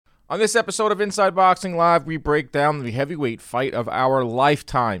On this episode of Inside Boxing Live, we break down the heavyweight fight of our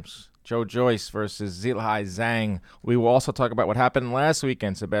lifetimes. Joe Joyce versus Joyce-Zhang. We will also talk about what happened last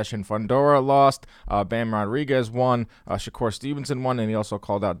weekend. Sebastian Fundora lost. Bam Rodriguez won. Shakur Stevenson won. And he also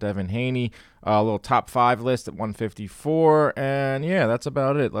called out Devin Haney. A little top 5 list at 154. And yeah, that's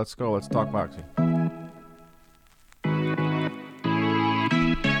about it. Let's go. Let's talk boxing.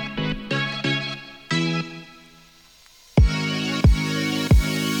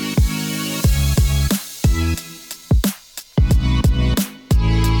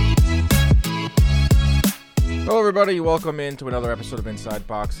 Hello everybody, welcome into another episode of Inside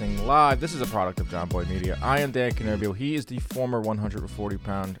Boxing Live. This is a product of John Boy Media. I am Dan Canelo. He is the former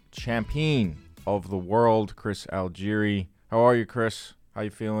 140-pound champion of the world, Chris Algieri. How are you, Chris? How you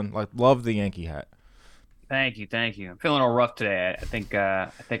feeling? Love the Yankee hat. Thank you. I'm feeling a little rough today. I think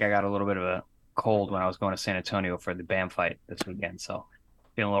I got a little bit of a cold when I was going to San Antonio for the BAM fight this weekend, so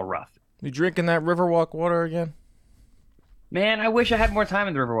feeling a little rough. You drinking that Riverwalk water again? Man, I wish I had more time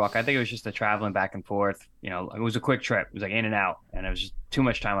in the Riverwalk. I think it was just the traveling back and forth. You know, it was a quick trip. It was like in and out, and it was just too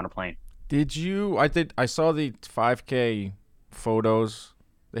much time on a plane. I saw the 5K photos.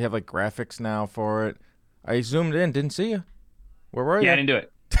 They have like graphics now for it. I zoomed in, didn't see you. Where were you? Yeah, I didn't do it.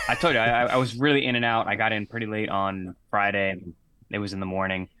 I told you, I was really in and out. I got in pretty late on Friday, and it was in the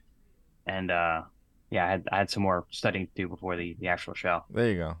morning. And yeah, I had some more studying to do before the actual show. There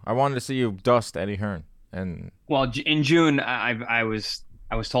you go. I wanted to see you dust Eddie Hearn. And well, in June, I was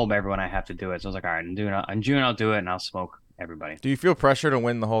told by everyone I have to do it. So I was like, all right, in June I'll do it, and I'll smoke everybody. Do you feel pressure to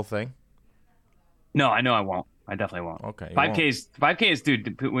win the whole thing? No, I know I won't. I definitely won't. Okay. 5Ks,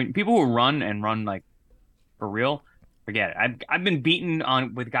 dude. When people who run like for real, forget it. I've been beaten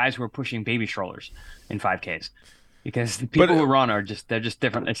on with guys who are pushing baby strollers in 5Ks because the people who run they're just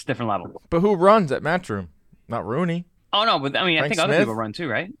different. It's a different level. But who runs at Matchroom? Not Rooney. Oh no, but I mean, Frank I think Smith? other people run too,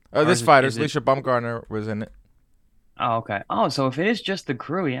 right? This fighter, Alicia Baumgartner, was in it. Oh, okay. Oh, so if it is just the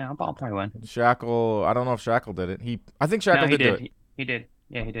crew, yeah, I'll probably win. Shackle, I don't know if Shackle did it. I think Shackle did do it. He did.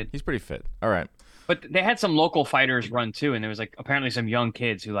 Yeah, he did. He's pretty fit. All right. But they had some local fighters run too, and there was like apparently some young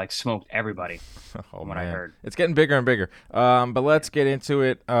kids who like smoked everybody. Oh man, I heard. It's getting bigger and bigger. But let's get into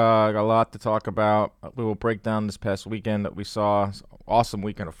it. Got a lot to talk about. We will break down this past weekend that we saw. Awesome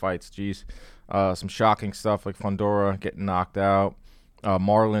weekend of fights. Jeez. Some shocking stuff like Fundora getting knocked out.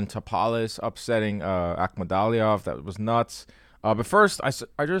 Marlon Tapales upsetting Akhmadaliev. That was nuts. But first,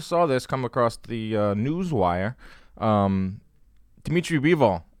 I just saw this come across the newswire. Dimitri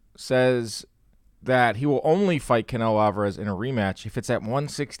Bivol says that he will only fight Canelo Alvarez in a rematch if it's at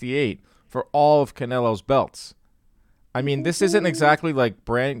 168 for all of Canelo's belts. I mean, this isn't exactly like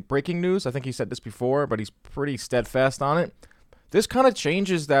breaking news. I think he said this before, but he's pretty steadfast on it. This kind of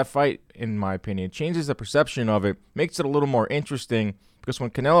changes that fight, in my opinion. It changes the perception of it, makes it a little more interesting, because when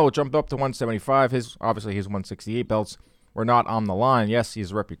Canelo jumped up to 175, obviously his 168 belts were not on the line. Yes,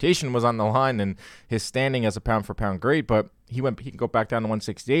 his reputation was on the line and his standing as a pound-for-pound great, but he can go back down to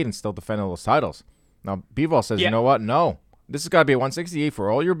 168 and still defend all those titles. Now, Bivol says, You know what? No. This has got to be a 168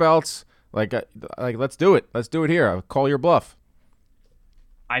 for all your belts. Like, let's do it. Let's do it here. I'll call your bluff.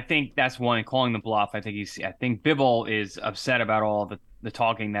 I think that's one, calling the bluff. I think Bivol is upset about all the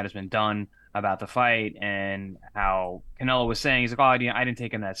talking that has been done about the fight and how Canelo was saying, he's like, I didn't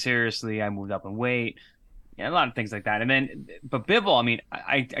take him that seriously. I moved up in weight. Yeah, a lot of things like that. But Bivol, I mean,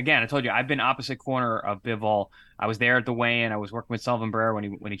 I told you, I've been opposite corner of Bivol. I was there at the weigh-in. I was working with Selvin Brer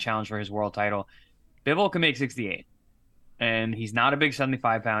when he challenged for his world title. Bivol can make 68. And he's not a big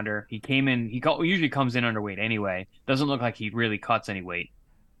 75-pounder. He usually comes in underweight anyway. Doesn't look like he really cuts any weight.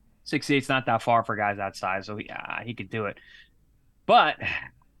 68's not that far for guys that size, so he could do it. But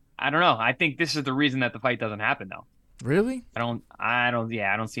I don't know. I think this is the reason that the fight doesn't happen, though. Really? I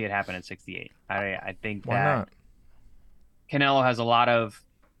don't see it happen at 68. I think Why that not? Canelo has a lot of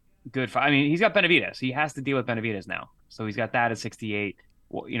good fight. I mean, he's got Benavidez. He has to deal with Benavidez now, so he's got that at 68.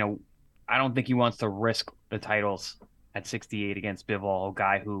 Well, I don't think he wants to risk the titles at 68 against Bivol, a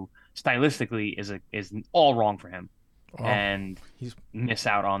guy who stylistically is all wrong for him. And he's miss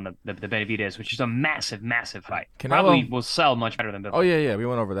out on the Benavidez, which is a massive, massive fight. Canelo probably will sell much better than Bivol. Oh, yeah. We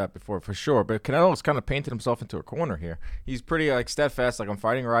went over that before, for sure. But Canelo's kind of painted himself into a corner here. He's pretty steadfast, like I'm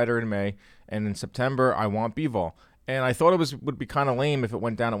fighting Ryder in May, and in September I want Bivol. And I thought would be kind of lame if it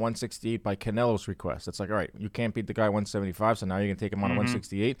went down at 168 by Canelo's request. It's like, all right, you can't beat the guy 175, so now you're going to take him on at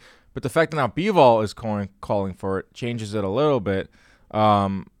 168. But the fact that now Bivol is calling for it changes it a little bit.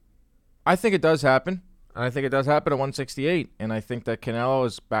 I think it does happen. And I think it does happen at 168. And I think that Canelo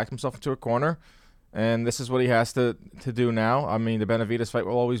has backed himself into a corner. And this is what he has to do now. I mean, the Benavidez fight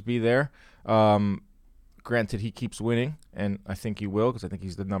will always be there. Granted, he keeps winning, and I think he will because I think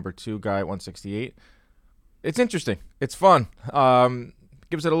he's the number 2 guy at 168. It's interesting. It's fun.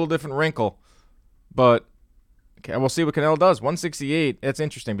 Gives it a little different wrinkle. But we'll see what Canelo does. 168, it's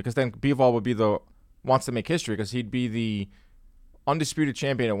interesting because then Bivol would be wants to make history because he'd be the undisputed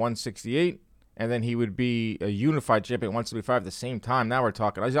champion at 168, and then he would be a unified champion at 175 at the same time. Now we're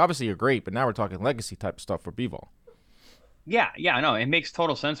talking, obviously you're great, but now we're talking legacy type stuff for Bivol. Yeah, I know. It makes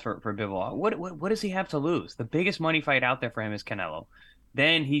total sense for Bivol. What does he have to lose? The biggest money fight out there for him is Canelo.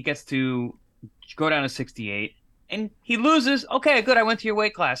 Then he gets to go down to 68, and he loses. Okay, good. I went to your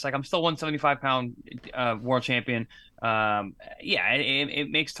weight class. Like, I'm still 175-pound world champion.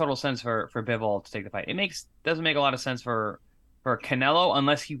 It makes total sense for Bivol to take the fight. Doesn't make a lot of sense for Canelo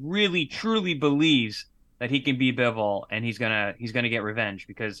unless he really truly believes that he can beat Bivol and he's gonna get revenge,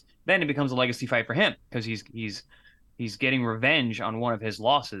 because then it becomes a legacy fight for him because he's getting revenge on one of his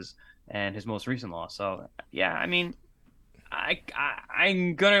losses and his most recent loss. So yeah, I mean,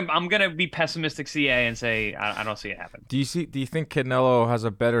 I'm gonna be pessimistic, CA, and say I don't see it happen. Do you think Canelo has a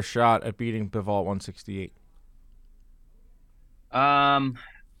better shot at beating Bivol at 168?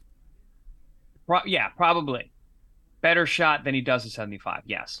 Probably better shot than he does at 75.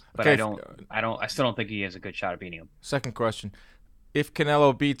 Yes, but okay, I still don't think he has a good shot at beating him. Second question: if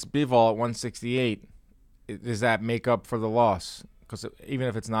Canelo beats Bivol at 168, does that make up for the loss? Because even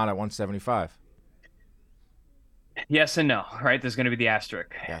if it's not at 175. Yes and no, right? There's going to be the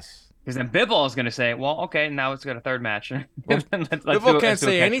asterisk. Yes. Because then Bivol is going to say, well, okay, now it's got a third match. Well, Bivol can't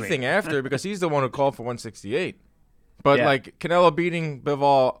say anything after because he's the one who called for 168. But, like, Canelo beating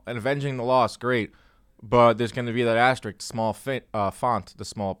Bivol and avenging the loss, great. But there's going to be that asterisk, small font, the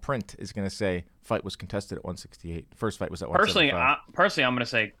small print is going to say, fight was contested at 168. First fight was at 175. Personally, I'm going to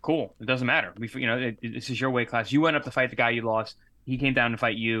say, cool, it doesn't matter. This is your weight class. You went up to fight the guy you lost. He came down to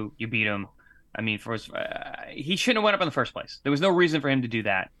fight you. You beat him. I mean, he shouldn't have went up in the first place. There was no reason for him to do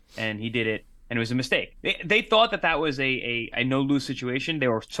that, and he did it, and it was a mistake. They thought that was a no-lose situation. They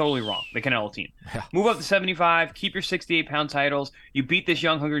were totally wrong, the Canelo team. Yeah. Move up to 75, keep your 68-pound titles. You beat this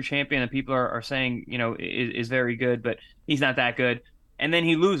young, hungry champion that people are saying, is very good, but he's not that good. And then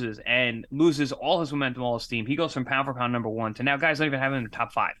he loses all his momentum, all his steam. He goes from pound for pound number 1 to now guys don't even have him in the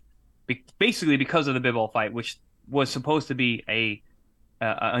top 5. Basically because of the Bivol fight, which was supposed to be a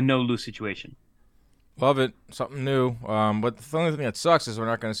no-lose situation. Love it. Something new. But the only thing that sucks is we're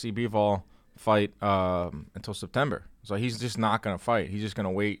not going to see Bivol fight until September. So he's just not going to fight. He's just going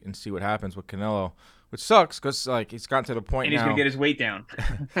to wait and see what happens with Canelo, which sucks because he's gotten to the point and he's going to get his weight down.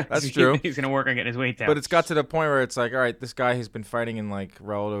 That's true. He's going to work on getting his weight down. But it's got to the point where it's like, all right, this guy has been fighting in like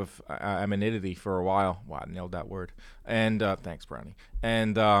relative amenity for a while. Wow, I nailed that word. And thanks, Brownie.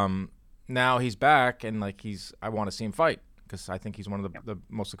 And now he's back, and like I want to see him fight because I think he's one of the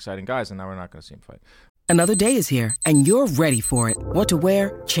most exciting guys, and now we're not going to see him fight. Another day is here, and you're ready for it. What to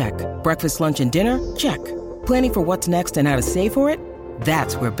wear? Check. Breakfast, lunch, and dinner? Check. Planning for what's next and how to save for it?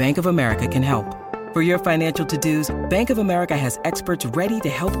 That's where Bank of America can help. For your financial to-dos, Bank of America has experts ready to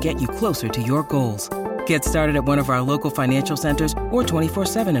help get you closer to your goals. Get started at one of our local financial centers or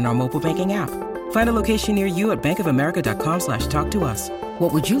 24/7 in our mobile banking app. Find a location near you at bankofamerica.com/talktous.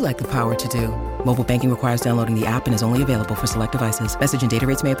 What would you like the power to do? Mobile banking requires downloading the app and is only available for select devices. Message and data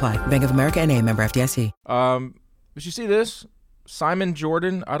rates may apply. Bank of America N.A., member FDIC. Did you see this? Simon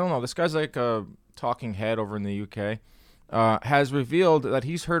Jordan, I don't know, this guy's like a talking head over in the UK, has revealed that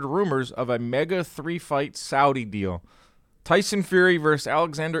he's heard rumors of a mega 3-fight Saudi deal. Tyson Fury versus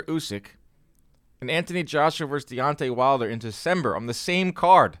Alexander Usyk and Anthony Joshua versus Deontay Wilder in December on the same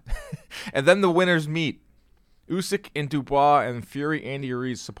card. And then the winners meet. Usyk and Dubois and Fury Andy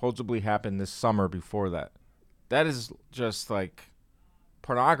Ruiz supposedly happened this summer before that. That is just like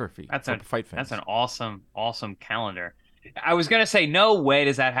pornography for fight fans. That's an awesome calendar. I was going to say, no way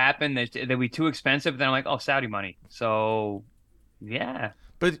does that happen. They'd be too expensive. But then I'm like, oh, Saudi money. So, yeah.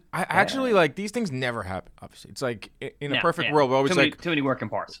 But I actually, like, these things never happen, obviously. It's like, in a perfect world, we're always too many working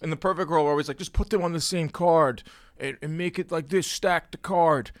parts. In the perfect world, we're always like, just put them on the same card and make it like this, stack the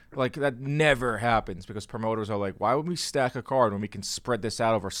card. Like, that never happens because promoters are like, why would we stack a card when we can spread this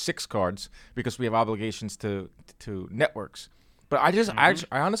out over 6 cards because we have obligations to networks? But I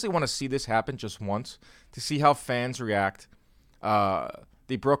honestly want to see this happen just once to see how fans react.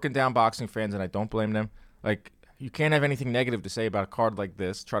 They broken down boxing fans, and I don't blame them. Like, you can't have anything negative to say about a card like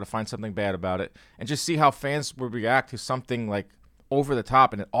this. Try to find something bad about it, and just see how fans would react to something like over the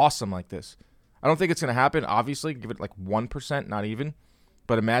top and awesome like this. I don't think it's gonna happen. Obviously, give it like 1%, not even.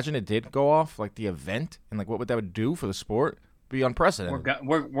 But imagine it did go off, like the event, and like what that would do for the sport. Be unprecedented.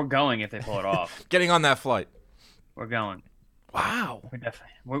 We're going if they pull it off. Getting on that flight. We're going. Wow.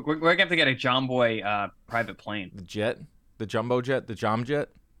 We're gonna have to get a John Boy private plane. The jet, the jumbo jet, the Jom jet,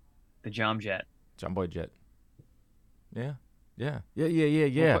 The Jom Jet. Jumbo jet. Yeah.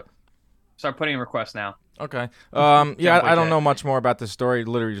 Start putting in requests now. Okay. Jumbo I don't jet. know much more about this story.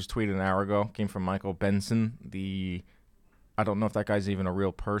 Literally just tweeted an hour ago. Came from Michael Benson. I don't know if that guy's even a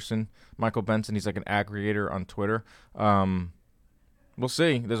real person. Michael Benson. He's like an aggregator on Twitter. We'll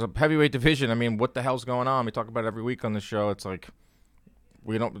see. There's a heavyweight division. I mean, what the hell's going on? We talk about it every week on the show. It's like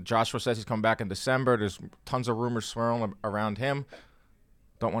Joshua says he's coming back in December. There's tons of rumors swirling around him.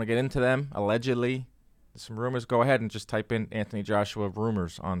 Don't want to get into them. Allegedly, there's some rumors. Go ahead and just type in Anthony Joshua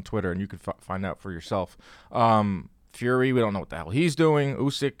rumors on Twitter, and you can find out for yourself. Fury, we don't know what the hell he's doing.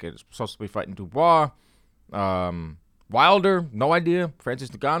 Usyk is supposed to be fighting Dubois. Wilder, no idea. Francis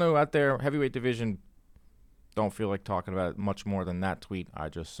Ngannou out there, heavyweight division. Don't feel like talking about it much more than that tweet I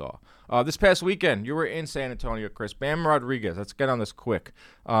just saw. This past weekend, you were in San Antonio, Chris. Bam Rodriguez. Let's get on this quick.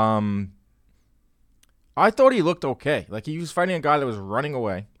 I thought he looked okay. Like, he was fighting a guy that was running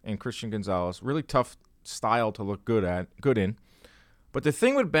away in Christian Gonzalez. Really tough style to look good in. But the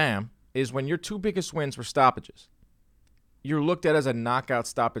thing with Bam is when your two biggest wins were stoppages, you're looked at as a knockout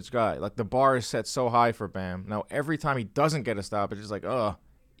stoppage guy. Like, the bar is set so high for Bam. Now, every time he doesn't get a stoppage, it's like,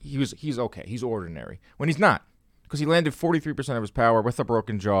 he's okay. He's ordinary. When he's not. Because he landed 43% of his power with a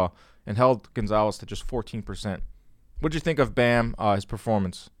broken jaw and held Gonzalez to just 14%. What'd you think of Bam, his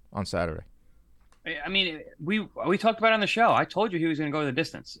performance on Saturday? I mean, we talked about it on the show. I told you he was going to go the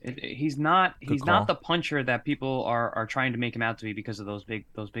distance. He's not the puncher that people are trying to make him out to be because of those big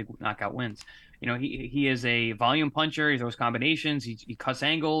knockout wins. You know, he is a volume puncher. He throws combinations. He cuts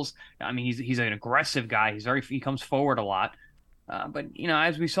angles. I mean, he's an aggressive guy. He comes forward a lot. But you know,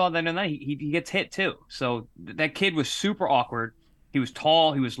 as we saw that other night, he gets hit too. So that kid was super awkward. He was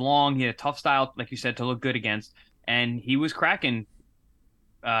tall. He was long. He had a tough style, like you said, to look good against. And he was cracking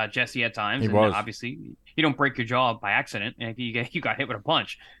Jesse at times. He was. Obviously, you don't break your jaw by accident. And you got hit with a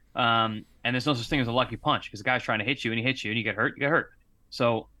punch. And there's no such thing as a lucky punch because the guy's trying to hit you and he hits you and you get hurt. You get hurt.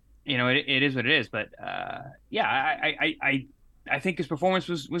 So you know, it is what it is. But I think his performance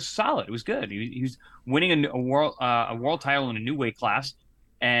was solid. It was good. He was winning a world title in a new weight class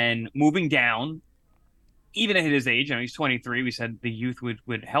and moving down, even at his age. You know, he's 23. We said the youth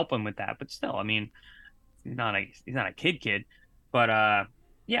would help him with that, but still, I mean, he's not a kid. But I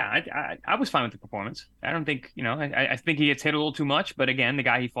was fine with the performance. I don't think, you know, I think he gets hit a little too much. But again, the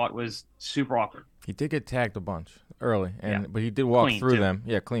guy he fought was super awkward. He did get tagged a bunch early, but he did walk through them.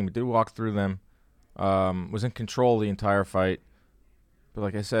 Yeah, clean. He did walk through them. Was in control the entire fight. But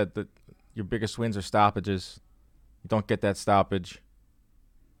like I said, your biggest wins are stoppages. You don't get that stoppage.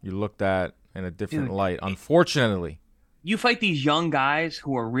 You looked at in a different light, unfortunately. You fight these young guys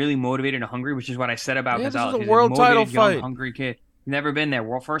who are really motivated and hungry, which is what I said about Gonzalez. This is a world title fight. Young, hungry kid. Never been there.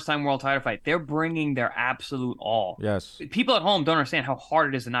 First time world title fight. They're bringing their absolute all. Yes. People at home don't understand how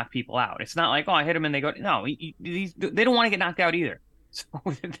hard it is to knock people out. It's not like, I hit them and they go. No, they don't want to get knocked out either. So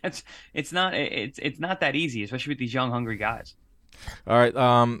it's not that easy, especially with these young, hungry guys. All right.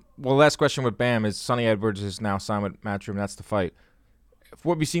 Well, last question with Bam is Sonny Edwards is now signed with Matchroom. That's the fight.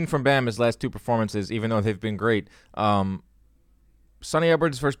 What we've seen from Bam his last two performances, even though they've been great, Sonny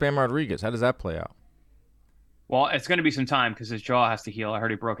Edwards versus Bam Rodriguez. How does that play out? Well, it's going to be some time because his jaw has to heal. I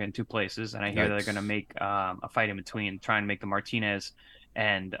heard he broke it in two places, and I hear they're going to make a fight in between, trying to make the Martinez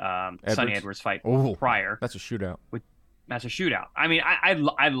and Sonny Edwards fight prior. That's a shootout. That's a shootout. I mean,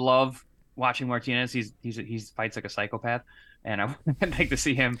 I love watching Martinez. He fights like a psychopath. And I'd like to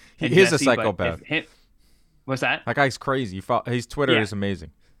see him. He is a psychopath. What's that? That guy's crazy. His Twitter is amazing.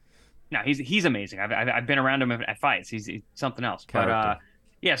 No, he's amazing. I've been around him at fights. He's something else. Character.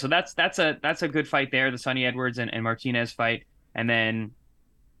 But so that's a good fight there. The Sonny Edwards and Martinez fight, and then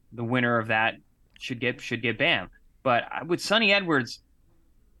the winner of that should get Bam. But with Sonny Edwards,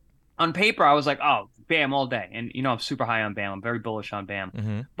 on paper, I was like, oh, Bam all day. And you know, I'm super high on Bam. I'm very bullish on Bam.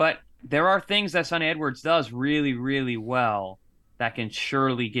 Mm-hmm. But there are things that Sonny Edwards does really, really well that can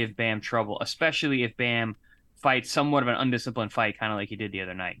surely give Bam trouble, especially if Bam fights somewhat of an undisciplined fight, kind of like he did the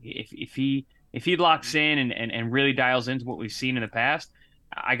other night. If he locks in and really dials into what we've seen in the past,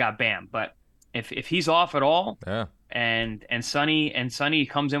 I got Bam. But if he's off at all, and Sonny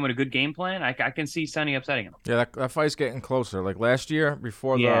comes in with a good game plan, I can see Sonny upsetting him. Yeah, that fight's getting closer. Like last year,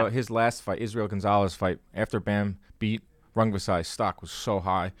 before his last fight, Israel Gonzalez fight, after Bam beat Rungvisai's stock was so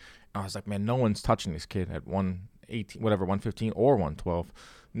high. I was like, man, no one's touching this kid at 118, whatever, 115 or 112.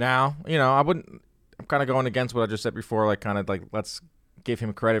 Now, you know, I'm kind of going against what I just said before, like kind of like let's give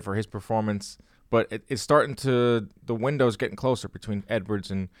him credit for his performance. But it's starting to, the window's getting closer between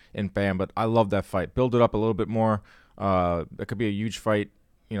Edwards and Bam. But I love that fight. Build it up a little bit more. That could be a huge fight,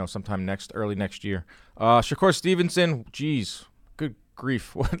 sometime early next year. Shakur Stevenson, geez, good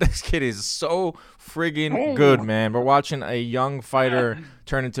grief. This kid is so friggin' good, man. We're watching a young fighter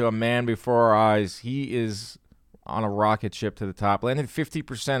turn into a man before our eyes. He is on a rocket ship to the top. Landed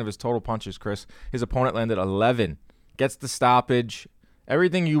 50% of his total punches, Chris. His opponent landed 11. Gets the stoppage.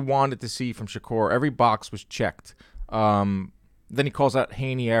 Everything you wanted to see from Shakur. Every box was checked. Then he calls out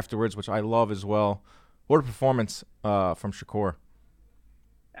Haney afterwards, which I love as well. What a performance from Shakur.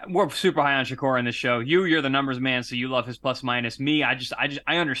 We're super high on Shakur in this show. You're the numbers man, so you love his plus minus. Me, I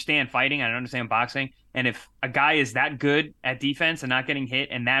understand fighting. I understand boxing. And if a guy is that good at defense and not getting hit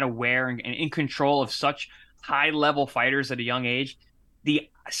and that aware and in control of such high-level fighters at a young age, the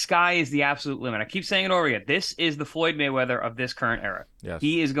sky is the absolute limit. I keep saying it over again. This is the Floyd Mayweather of this current era. Yes.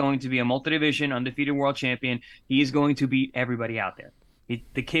 He is going to be a multi-division, undefeated world champion. He is going to beat everybody out there.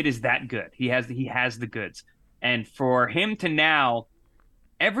 The kid is that good. He has the goods. And for him to now,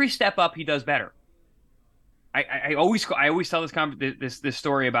 every step up, he does better. I always tell this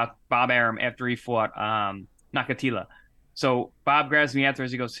story about Bob Arum after he fought Nakatila. So Bob grabs me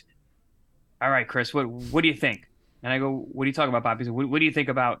afterwards. He goes, "All right, Chris, what do you think?" And I go, "What are you talking about, Bob?" He said, "What do you think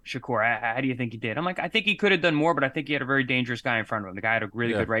about Shakur? How do you think he did?" I'm like, "I think he could have done more, but I think he had a very dangerous guy in front of him. The guy had a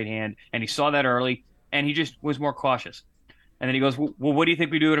really good right hand, and he saw that early, and he just was more cautious." And then he goes, "Well, what do you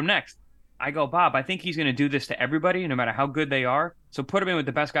think we do with him next?" I go, "Bob, I think he's going to do this to everybody, no matter how good they are. So put him in with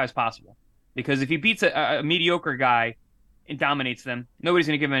the best guys possible. Because if he beats a mediocre guy and dominates them, nobody's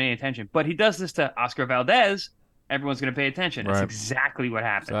going to give him any attention. But he does this to Oscar Valdez, everyone's going to pay attention." That's exactly what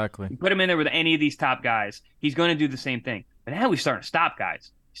happened. Exactly. You put him in there with any of these top guys, he's going to do the same thing. But now he's starting to stop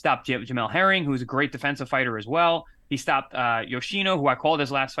guys. He stopped Jamel Herring, who's a great defensive fighter as well. He stopped Yoshino, who I called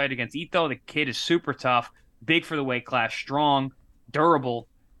his last fight against Ito. The kid is super tough, big for the weight class, strong, durable.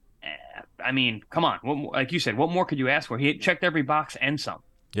 I mean, come on. Like you said, what more could you ask for? He checked every box and some.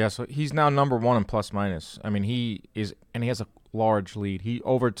 Yeah, so he's now number one in plus minus. I mean, he has a large lead. He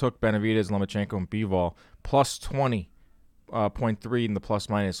overtook Benavidez, Lomachenko, and Bivol, plus 20.3 in the plus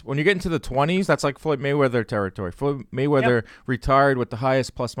minus. When you get into the 20s, that's like Floyd Mayweather territory. Floyd Mayweather retired with the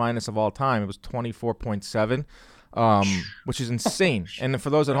highest plus minus of all time. It was 24.7. Which is insane. And for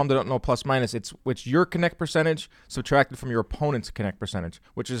those at home that don't know plus minus, it's your connect percentage subtracted from your opponent's connect percentage,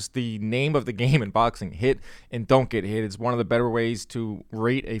 which is the name of the game in boxing. Hit and don't get hit. It's one of the better ways to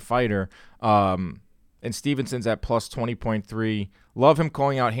rate a fighter. And Stevenson's at plus 20.3. Love him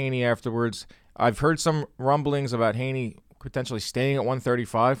calling out Haney afterwards. I've heard some rumblings about Haney potentially staying at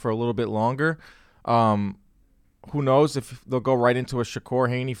 135 for a little bit longer. Who knows if they'll go right into a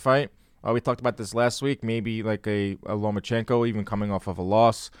Shakur-Haney fight. We talked about this last week. Maybe like a Lomachenko, even coming off of a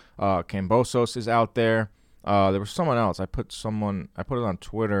loss. Kambosos is out there. There was someone else. I put it on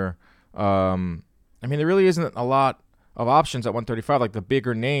Twitter. I mean, there really isn't a lot of options at 135, like the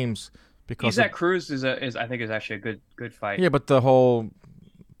bigger names. Because Isaac Cruz is I think is actually a good fight. Yeah, but the whole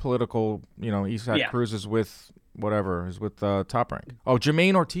political, Isaac Cruz is with Top Rank. Oh,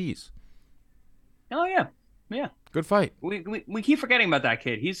 Jermaine Ortiz. Oh yeah. Good fight. We keep forgetting about that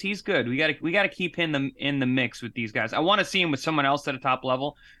kid. He's good. We got to keep him in the mix with these guys. I want to see him with someone else at a top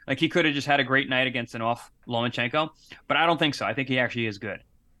level. Like he could have just had a great night against an off Lomachenko, but I don't think so. I think he actually is good,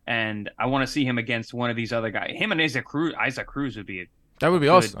 and I want to see him against one of these other guys. Him and Isaac Cruz would be that would be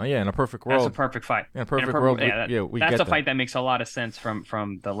good. Awesome. Oh, yeah, in a perfect world. That's a perfect fight. In a perfect world, that's a fight that makes a lot of sense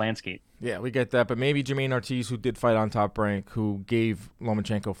from the landscape. Yeah, we get that. But maybe Jermaine Ortiz, who did fight on Top Rank, who gave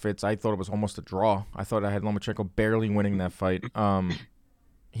Lomachenko fits. I thought it was almost a draw. I thought I had Lomachenko barely winning that fight.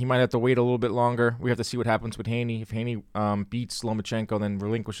 He might have to wait a little bit longer. We have to see what happens with Haney. If Haney beats Lomachenko, then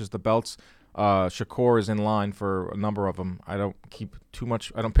relinquishes the belts. Shakur is in line for a number of them. I don't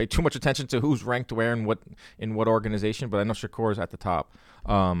pay too much attention to who's ranked where and in what organization, but I know Shakur is at the top.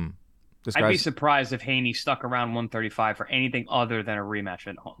 I'd be surprised if Haney stuck around 135 for anything other than a rematch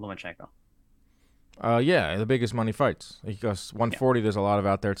with Lomachenko. Yeah, the biggest money fights. Because 140, there's a lot of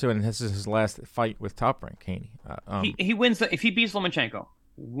out there too, and this is his last fight with Top Rank, Haney. He wins if he beats Lomachenko.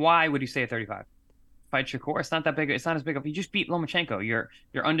 Why would he stay at 35? Fight Shakur, it's not that big. It's not as big of. You just beat Lomachenko.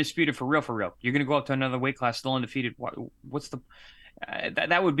 You're undisputed for real. You're gonna go up to another weight class still undefeated. What's the?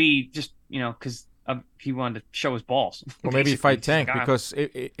 That would be just because he wanted to show his balls. Well, maybe fight Tank because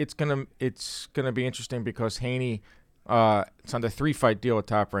it's gonna be interesting because Haney it's on the 3-fight deal with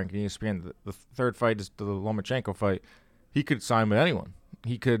Top Rank and ESPN. The third fight is the Lomachenko fight. He could sign with anyone.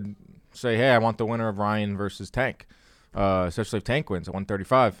 He could say, "Hey, I want the winner of Ryan versus Tank." Especially if Tank wins at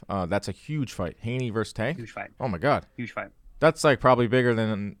 135. That's a huge fight. Haney versus Tank. Huge fight. Oh my God. Huge fight. That's like probably bigger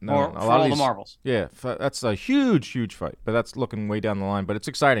than a lot of these. The marbles. Yeah, that's a huge fight. But that's looking way down the line. But it's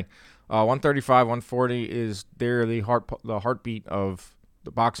exciting. 135, 140 is the heartbeat of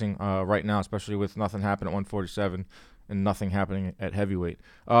the boxing right now, especially with nothing happening at 147 and nothing happening at heavyweight.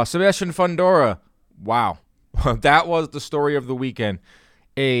 Sebastian Fundora, wow. That was the story of the weekend.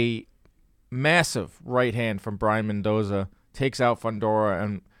 A massive right hand from Brian Mendoza takes out Fundora,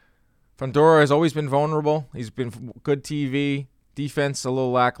 and Fundora has always been vulnerable. He's been good TV, defense a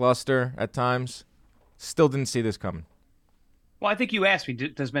little lackluster at times. Still didn't see this coming. Well, I think you asked me,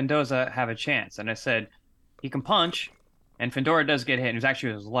 does Mendoza have a chance? And I said, he can punch, and Fundora does get hit. And it was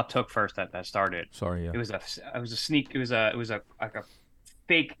actually his left hook first that started. Sorry, yeah. It was a sneak. It was a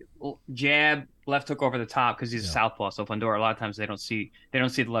fake jab left hook over the top because he's a southpaw. So Fundora, a lot of times they don't see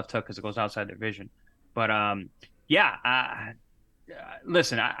the left hook because it goes outside their vision. But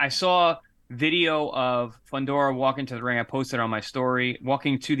listen, I saw video of Fundora walking to the ring. I posted on my story,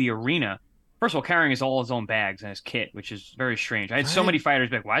 walking to the arena. First of all, carrying all his own bags and his kit, which is very strange. I had so many fighters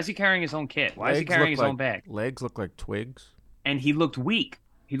be like, why is he carrying his own kit? Why is he carrying his own bag? Legs look like twigs. And he looked weak.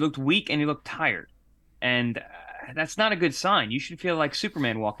 He looked weak and he looked tired. And that's not a good sign. You should feel like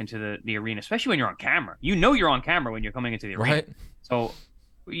Superman walking to the arena, especially when you're on camera. You know you're on camera when you're coming into the arena. Right. So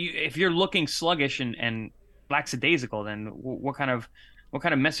if you're looking sluggish and lackadaisical, then what kind of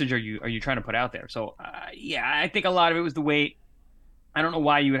message are you trying to put out there? So, I think a lot of it was the weight. I don't know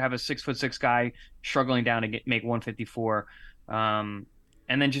why you would have a 6'6" guy struggling down to make 154, and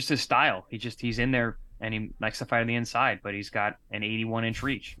then just his style. He's in there and he likes to fight on the inside, but he's got an 81-inch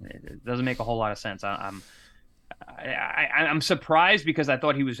reach. It doesn't make a whole lot of sense. I'm surprised because I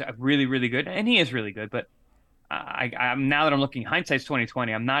thought he was really, really good, and he is really good. But I'm now that I'm looking, hindsight's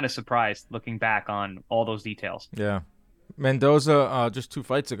 2020. I'm not as surprised looking back on all those details. Yeah, Mendoza just 2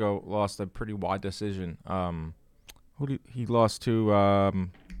 fights ago lost a pretty wide decision. He lost to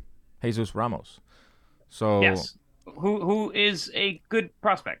Jesus Ramos. So yes, who is a good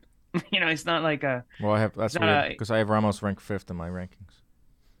prospect. He's not like a. Well, that's weird because I have Ramos ranked 5th in my rankings.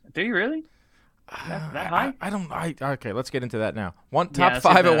 Do you really? That high? I don't. Okay, let's get into that now. Top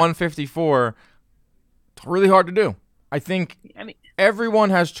 5 at 154. It's really hard to do. I think everyone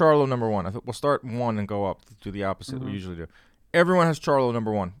has Charlo number 1. I think we'll start 1 and go up to the opposite we usually do. Everyone has Charlo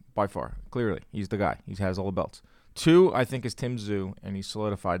number 1 by far. Clearly, he's the guy. He has all the belts. 2, I think, is Tim Tszyu, and he's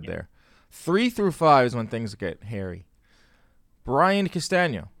solidified there. 3 through 5 is when things get hairy. Brian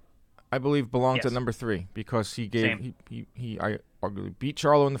Castano, I believe, belonged to number 3 because he arguably beat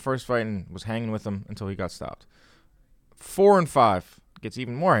Charlo in the first fight and was hanging with him until he got stopped. 4 and 5 gets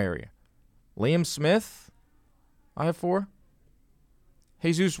even more hairy. Liam Smith, I have 4.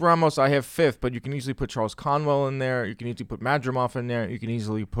 Jesus Ramos, I have 5th, but you can easily put Charles Conwell in there. You can easily put Madrimov in there. You can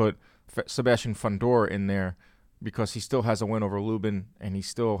easily put Sebastian Fundora in there, because he still has a win over Lubin, and he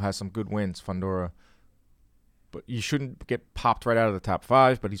still has some good wins, Fundora. But you shouldn't get popped right out of the top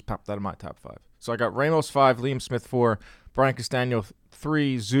 5, but he's popped out of my top 5. So I got Ramos 5, Liam Smith 4, Brian Castano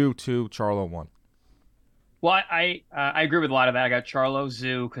 3, Tszyu 2, Charlo 1. Well, I agree with a lot of that. I got Charlo,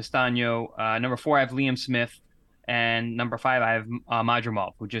 Tszyu, Castano. Number 4, I have Liam Smith. And number 5, I have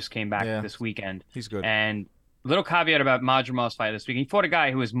Madrimov, who just came back this weekend. He's good. And little caveat about Madrimov's fight this week. He fought a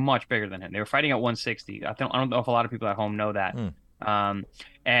guy who was much bigger than him. They were fighting at 160. I don't know if a lot of people at home know that.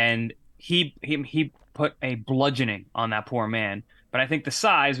 And he put a bludgeoning on that poor man. But I think the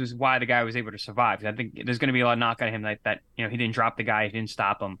size was why the guy was able to survive. I think there's going to be a lot of knock on him that he didn't drop the guy, he didn't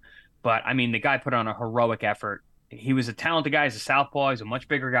stop him. But I mean, the guy put on a heroic effort. He was a talented guy. He's a southpaw. He's a much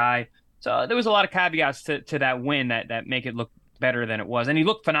bigger guy. So there was a lot of caveats to that win that make it look better than it was. And he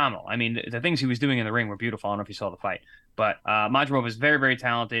looked phenomenal. I mean, the things he was doing in the ring were beautiful. I don't know if you saw the fight. But Madrimov is very, very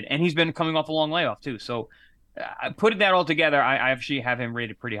talented. And he's been coming off a long layoff, too. So putting that all together, I actually have him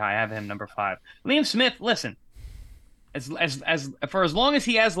rated pretty high. I have him number 5. Liam Smith, listen, as for as long as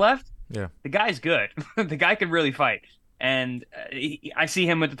he has left, the guy's good. The guy can really fight. And I see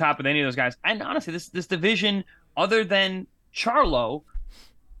him at the top of any of those guys. And honestly, this division, other than Charlo,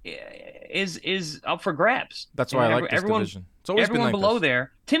 is up for grabs. That's why I like this division. It's always everyone been like below this.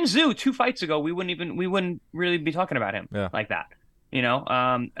 there. Tim Tszyu 2 fights ago, we wouldn't really be talking about him like that.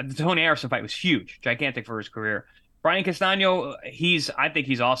 The Tony Harrison fight was huge, gigantic for his career. Brian Castano, I think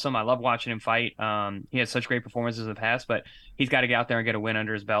he's awesome. I love watching him fight. He has such great performances in the past, but he's got to get out there and get a win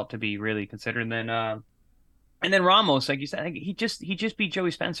under his belt to be really considered. And then Ramos, like you said, I think he just beat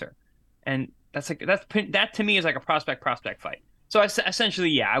Joey Spencer, and that to me is like a prospect fight. So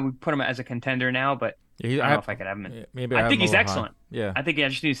essentially, I would put him as a contender now, but I don't know if I could have him. I think he's excellent. Yeah, I think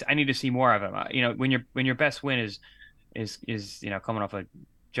I need to see more of him. When your best win is coming off of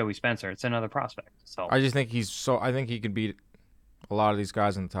Joey Spencer, it's another prospect. So I just think I think he could beat a lot of these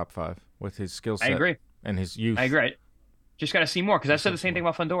guys in the top 5 with his skill set. I agree. And his youth. I agree. Just got to see more, because I said the same thing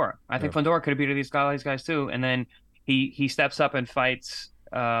about Fundora. I think Fundora could have beat these guys too, and then he steps up and fights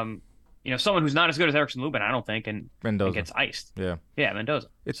someone who's not as good as Erickson Lubin, I don't think, and gets iced. Yeah, Mendoza.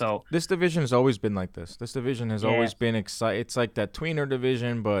 This division has always been like this. This division has always been exciting. It's like that tweener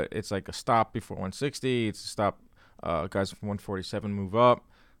division, but it's like a stop before 160. It's a stop. Guys from 147 move up.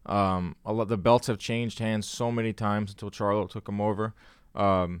 The belts have changed hands so many times until Charlo took them over.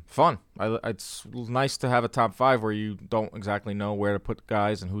 Fun. It's nice to have a top 5 where you don't exactly know where to put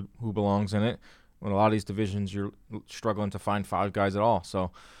guys and who belongs in it. When a lot of these divisions, you're struggling to find 5 guys at all.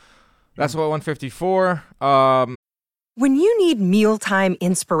 So that's what 154. When you need mealtime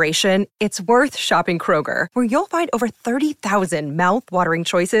inspiration, it's worth shopping Kroger, where you'll find over 30,000 mouth-watering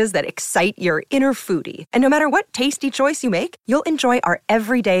choices that excite your inner foodie. And no matter what tasty choice you make, you'll enjoy our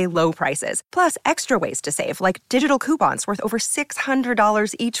everyday low prices, plus extra ways to save, like digital coupons worth over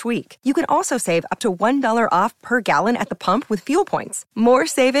 $600 each week. You can also save up to $1 off per gallon at the pump with fuel points. More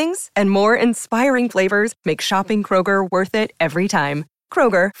savings and more inspiring flavors make shopping Kroger worth it every time.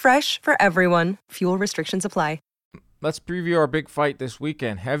 Kroger, fresh for everyone. Fuel restrictions apply. Let's preview our big fight this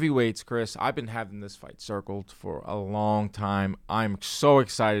weekend. Heavyweights, Chris. I've been having this fight circled for a long time. I'm so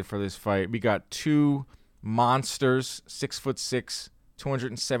excited for this fight. We got 2 monsters, 6'6",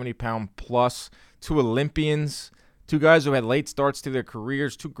 270-pound plus, 2 Olympians, 2 guys who had late starts to their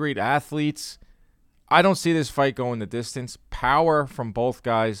careers, 2 great athletes. I don't see this fight going the distance. Power from both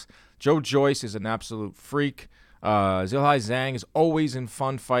guys. Joyce is an absolute freak. Joyce-Zhang is always in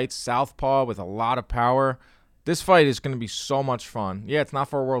fun fights. Southpaw with a lot of power. This fight is going to be so much fun. Yeah, it's not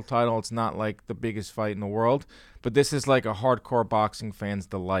for a world title. It's not like the biggest fight in the world. But this is like a hardcore boxing fan's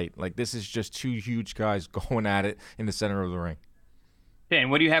delight. Like, this is just 2 huge guys going at it in the center of the ring.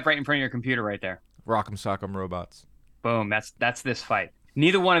 Dan, what do you have right in front of your computer right there? Rock'em Sock'em Robots. Boom. That's this fight.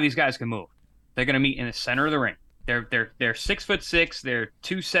 Neither one of these guys can move. They're going to meet in the center of the ring. They're 6'6". They're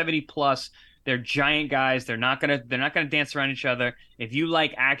 270 plus. They're giant guys. They're not gonna dance around each other. If you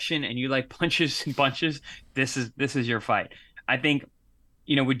like action and you like punches and bunches, this is your fight. I think,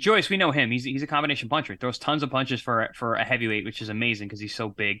 with Joyce, we know him. He's a combination puncher. He throws tons of punches for a heavyweight, which is amazing because he's so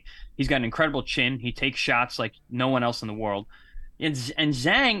big. He's got an incredible chin. He takes shots like no one else in the world. And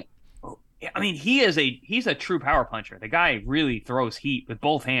Zhang, I mean, he's a true power puncher. The guy really throws heat with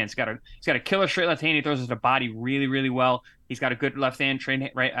both hands. He's got a killer straight left hand. He throws it to the body really, really well. He's got a good left hand,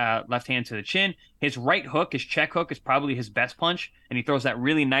 left hand to the chin. His right hook, his check hook, is probably his best punch, and he throws that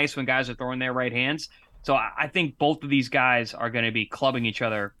really nice when guys are throwing their right hands. So I think both of these guys are going to be clubbing each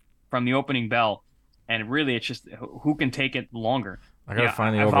other from the opening bell, and really it's just who can take it longer. I gotta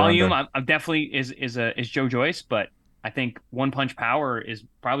find the volume. I'm definitely is Joe Joyce, but I think one punch power is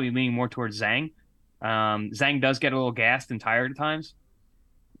probably leaning more towards Zhang. Zhang does get a little gassed and tired at times,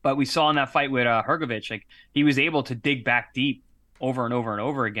 but we saw in that fight with Hrgovic, like, he was able to dig back deep over and over and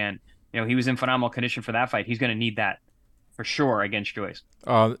over again. He was in phenomenal condition for that fight. He's going to need that for sure against Joyce.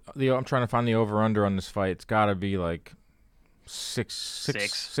 I'm trying to find the over-under on this fight. It's got to be like six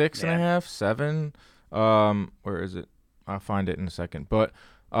and a half, 7. Where is it? I'll find it in a second. But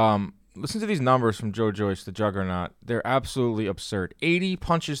listen to these numbers from Joe Joyce, the juggernaut. They're absolutely absurd. 80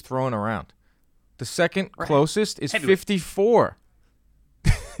 punches thrown around. The second closest is 54.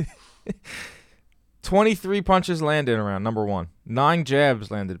 23 punches landed around, number 1. 9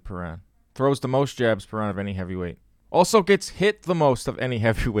 jabs landed per round. Throws the most jabs per round of any heavyweight. Also gets hit the most of any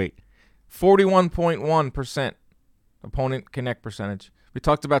heavyweight. 41.1% opponent connect percentage. We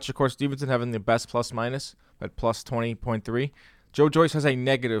talked about Shakur Stevenson having the best plus-minus at plus 20.3. Joe Joyce has a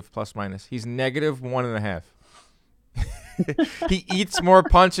negative plus-minus. He's negative 1.5. He eats more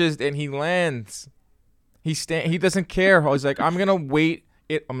punches than he lands. He doesn't care. He's like, I'm gonna wait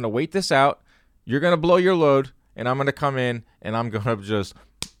this out. You're gonna blow your load, and I'm gonna come in, and I'm gonna just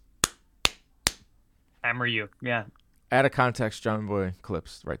hammer you. Yeah. Out of context, John Boy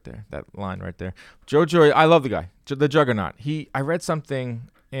clips right there. That line right there. Joe Joyce, I love the guy, the juggernaut. I read something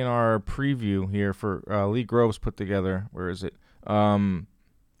in our preview here for Lee Groves put together. Where is it?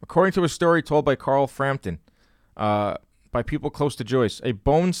 According to a story told by Carl Frampton, by people close to Joyce, a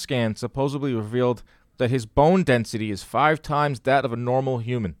bone scan supposedly revealed that his bone density is 5 times that of a normal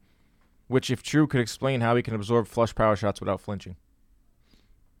human, which, if true, could explain how he can absorb flush power shots without flinching.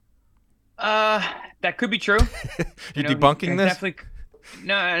 That could be true. You're debunking this? Definitely.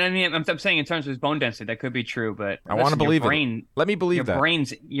 No, I mean, I'm saying in terms of his bone density, that could be true, but I want to believe it. Let me believe that.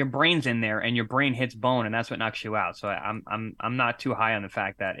 Your brain's in there, and your brain hits bone, and that's what knocks you out. So I'm not too high on the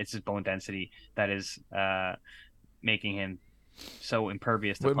fact that it's his bone density that is making him so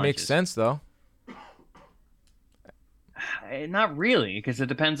impervious to punches. It makes sense, though. Not really, because it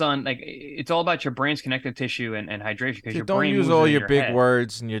depends on like it's all about your brain's connective tissue and hydration. Because Dude, your don't brain use moves all in your your big head.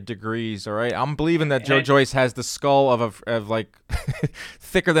 words and your degrees, all right? I'm believing that Joe And Joyce has the skull of like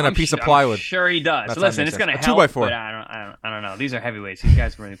thicker than a piece of plywood. I'm sure he does. That's So how it listen, makes it's sense. gonna A help, 2x4. but I don't know. These are heavyweights. These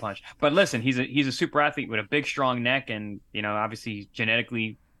guys can really punch. But listen, he's a super athlete with a big, strong neck, and obviously he's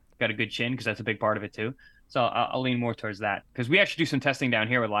genetically got a good chin because that's a big part of it too. So I'll lean more towards that because we actually do some testing down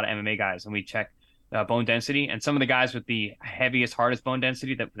here with a lot of MMA guys, and we check bone density, and some of the guys with the heaviest, hardest bone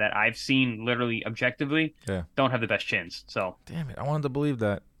density that I've seen literally objectively Yeah. don't have the best chins. So Damn it. I wanted to believe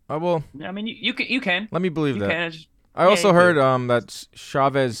that. I will. I mean, you can Let me believe you that. can. I also heard that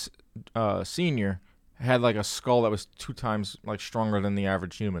Chavez Senior had like a skull that was 2 times like stronger than the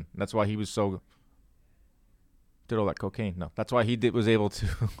average human. That's why he was so did all that cocaine. No, that's why he was able to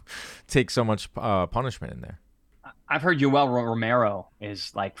take so much punishment in there. I've heard Yoel Romero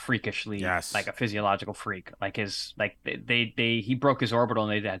is like freakishly Yes. like a physiological freak. Like he broke his orbital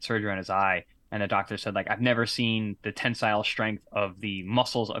and they had surgery on his eye. And the doctor said, like, I've never seen the tensile strength of the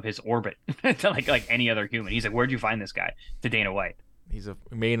muscles of his orbit to like any other human. He's like, where'd you find this guy? To Dana White. He's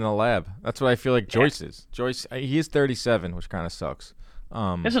made in a lab. That's what I feel like Joyce is. Joyce, he is 37, which kind of sucks.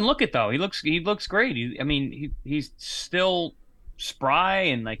 Doesn't look it though. He looks great. He's still spry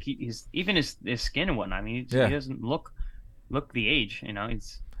and like he's even his skin and whatnot. I mean, he doesn't look the age.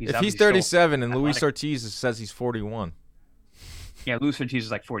 He's if he's obviously 37 and athletic. Luis Ortiz says he's 41. Yeah, Luis Ortiz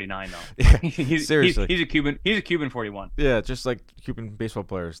is like 49 though. Yeah, seriously. He's a Cuban. He's a Cuban 41. Yeah, just like Cuban baseball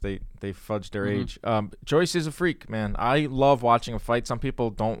players, they fudge their age. Joyce is a freak, man. I love watching a fight. Some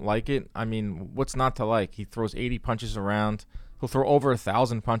people don't like it. I mean, what's not to like? He throws 80 punches around. He'll throw over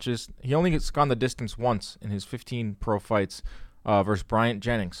 1,000 punches. He only has gone the distance once in his 15 pro fights versus Bryant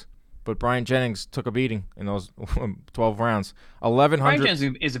Jennings. But Bryant Jennings took a beating in those 12 rounds. 1,100. Bryant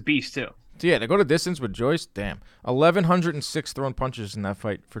Jennings is a beast too. So yeah, to go to distance with Joyce, damn. 1,106 thrown punches in that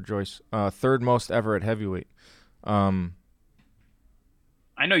fight for Joyce. Third most ever at heavyweight.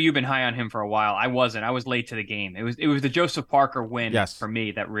 I know you've been high on him for a while. I wasn't. I was late to the game. It was the Joseph Parker win for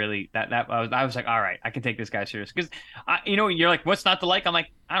me that really that I was like, all right, I can take this guy serious because you're like, what's not to like? I'm like,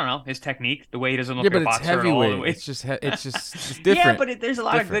 I don't know, his technique, the way he doesn't look like a boxer at all. It's just it's different. Yeah, but there's a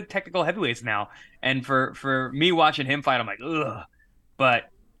lot of good technical heavyweights now, and for me watching him fight, I'm like, ugh. But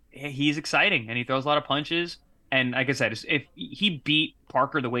he's exciting and he throws a lot of punches. And like I said, if he beat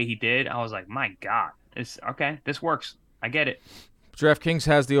Parker the way he did, I was like, my God, this works. I get it. DraftKings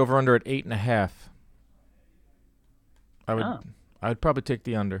has the over/under at 8.5. I'd probably take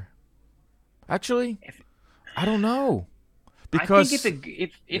the under. Actually, I don't know because I think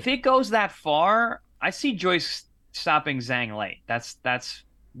if it goes that far, I see Joyce stopping Zhang late. That's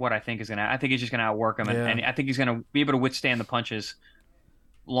what I think is gonna. I think he's just gonna outwork him, and I think he's gonna be able to withstand the punches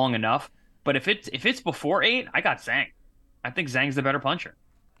long enough. But if it's before 8, I got Zhang. I think Zhang's the better puncher.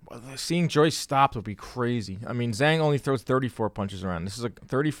 Seeing Joyce stop would be crazy. I mean, Zhang only throws 34 punches around. This is like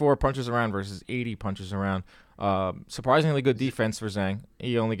 34 punches around versus 80 punches around. Surprisingly good defense for Zhang.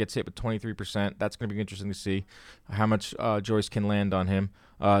 He only gets hit with 23%. That's going to be interesting to see how much Joyce can land on him.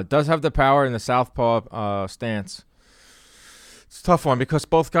 Does have the power in the southpaw stance. It's a tough one because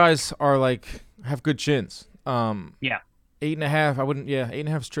both guys are have good chins. Yeah. 8.5. I wouldn't. Yeah,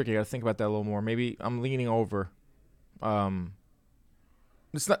 8.5 is tricky. I got to think about that a little more. Maybe I'm leaning over. I'm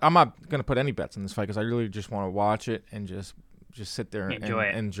not gonna put any bets on this fight because I really just want to watch it and just sit there and enjoy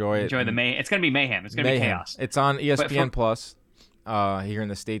it. Enjoy the mayhem. It's gonna be mayhem. It's gonna be chaos. It's on ESPN Plus here in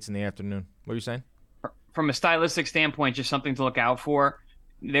the States in the afternoon. What are you saying? From a stylistic standpoint, just something to look out for.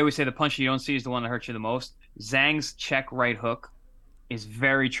 They always say the punch you don't see is the one that hurts you the most. Zhang's check right hook is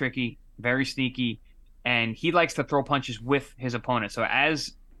very tricky, very sneaky, and he likes to throw punches with his opponent. So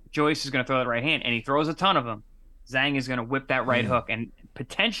as Joyce is going to throw that right hand, and he throws a ton of them, Zhang is going to whip that right hook. And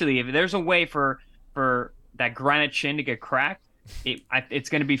potentially, if there's a way for that granite chin to get cracked, it's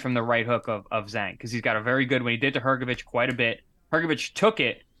going to be from the right hook of Zhang because he's got a very good one. He did to Hrgovic quite a bit. Hrgovic took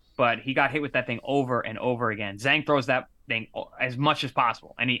it, but he got hit with that thing over and over again. Zhang throws that thing as much as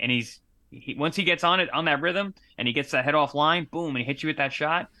possible, and he's once he gets on that rhythm and he gets that head off line, boom, and he hits you with that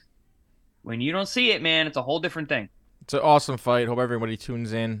shot. When you don't see it, man, it's a whole different thing. It's an awesome fight. Hope everybody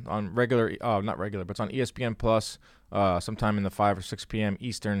tunes in on not regular, but it's on ESPN Plus sometime in the 5 or 6 p.m.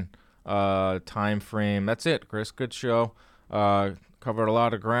 Eastern time frame. That's it, Chris. Good show. Covered a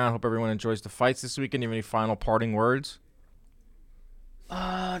lot of ground. Hope everyone enjoys the fights this weekend. You have any final parting words?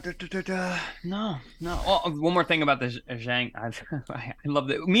 No. Oh, one more thing about this Zhang. I love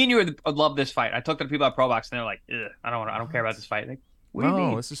it. Me and you love this fight. I talked to the people at Pro Box and they're like, I don't care about this fight. Like, what do you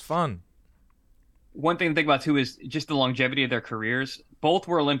mean? This is fun. one thing to think about too is just the longevity of their careers. Both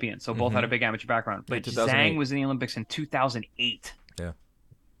were Olympians, so both had a big amateur background. But 2008. Zhang was in the Olympics in 2008. Yeah.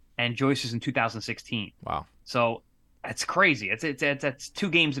 And Joyce is in 2016. Wow. So that's crazy. It's 2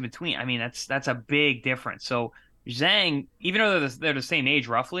 games in between. I mean, that's a big difference. So Zhang, even though they're the same age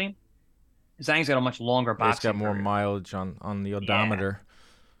roughly, Zhang's got a much longer Yeah, he's boxing got more career. mileage on the odometer.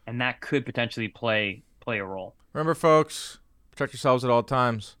 And that could potentially play a role. Remember, folks, protect yourselves at all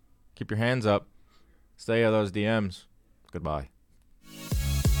times. Keep your hands up. Stay out of those DMs. Goodbye.